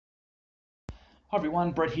Hi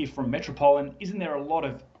everyone, Brett here from Metropole. And isn't there a lot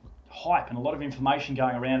of hype and a lot of information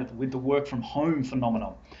going around with the work from home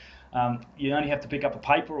phenomenon? You only have to pick up a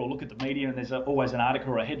paper or look at the media and there's always an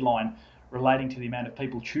article or a headline relating to the amount of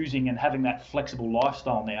people choosing and having that flexible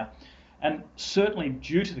lifestyle now. And certainly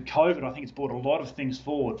due to the COVID, I think it's brought a lot of things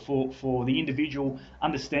forward for the individual,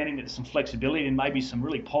 understanding that there's some flexibility and maybe some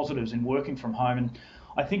really positives in working from home. And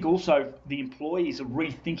I think also the employees are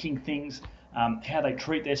rethinking things, how they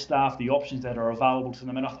treat their staff, the options that are available to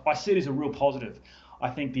them. And I see it as a real positive. I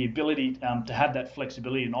think the ability to have that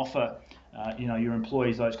flexibility and offer your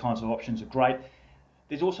employees those kinds of options are great.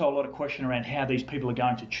 There's also a lot of question around how these people are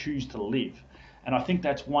going to choose to live. And I think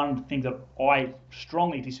that's one thing that I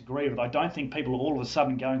strongly disagree with. I don't think people are all of a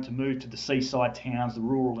sudden going to move to the seaside towns, the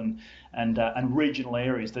rural and regional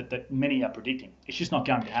areas that many are predicting. It's just not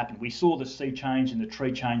going to happen. We saw the sea change and the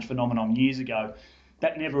tree change phenomenon years ago.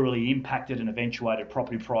 That never really impacted and eventuated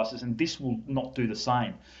property prices, and this will not do the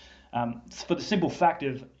same. For the simple fact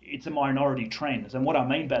of it's a minority trend. And what I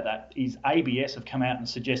mean by that is ABS have come out and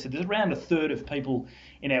suggested there's around a third of people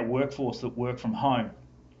in our workforce that work from home.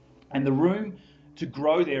 And the room to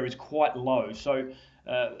grow there is quite low. So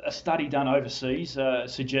a study done overseas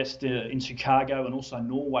suggests in Chicago and also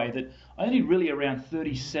Norway that only really around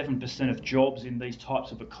 37% of jobs in these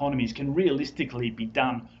types of economies can realistically be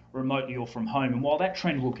done remotely or from home. And while that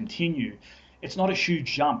trend will continue, it's not a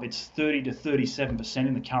huge jump. It's 30 to 37%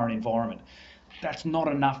 in the current environment. That's not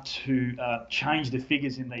enough to change the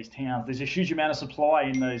figures in these towns. There's a huge amount of supply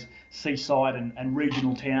in those seaside and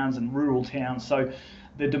regional towns and rural towns. So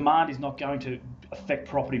the demand is not going to affect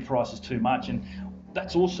property prices too much. And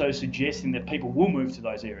that's also suggesting that people will move to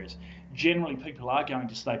those areas. Generally, people are going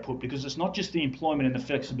to stay put because it's not just the employment and the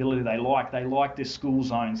flexibility they like. They like their school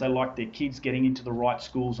zones. They like their kids getting into the right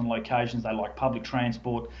schools and locations. They like public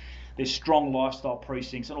transport. There's strong lifestyle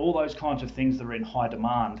precincts, and all those kinds of things that are in high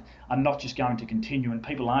demand are not just going to continue, and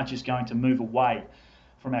people aren't just going to move away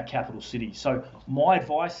from our capital cities. So my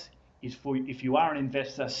advice is for if you are an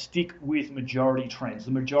investor, stick with majority trends.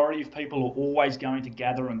 The majority of people are always going to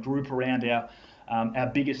gather and group around our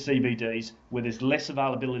biggest CBDs where there's less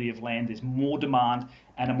availability of land, there's more demand,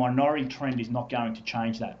 and a minority trend is not going to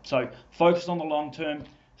change that. So focus on the long term,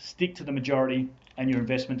 stick to the majority, and your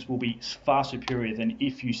investments will be far superior than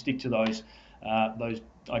if you stick to those,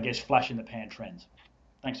 I guess, flash in the pan trends.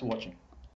 Thanks for watching.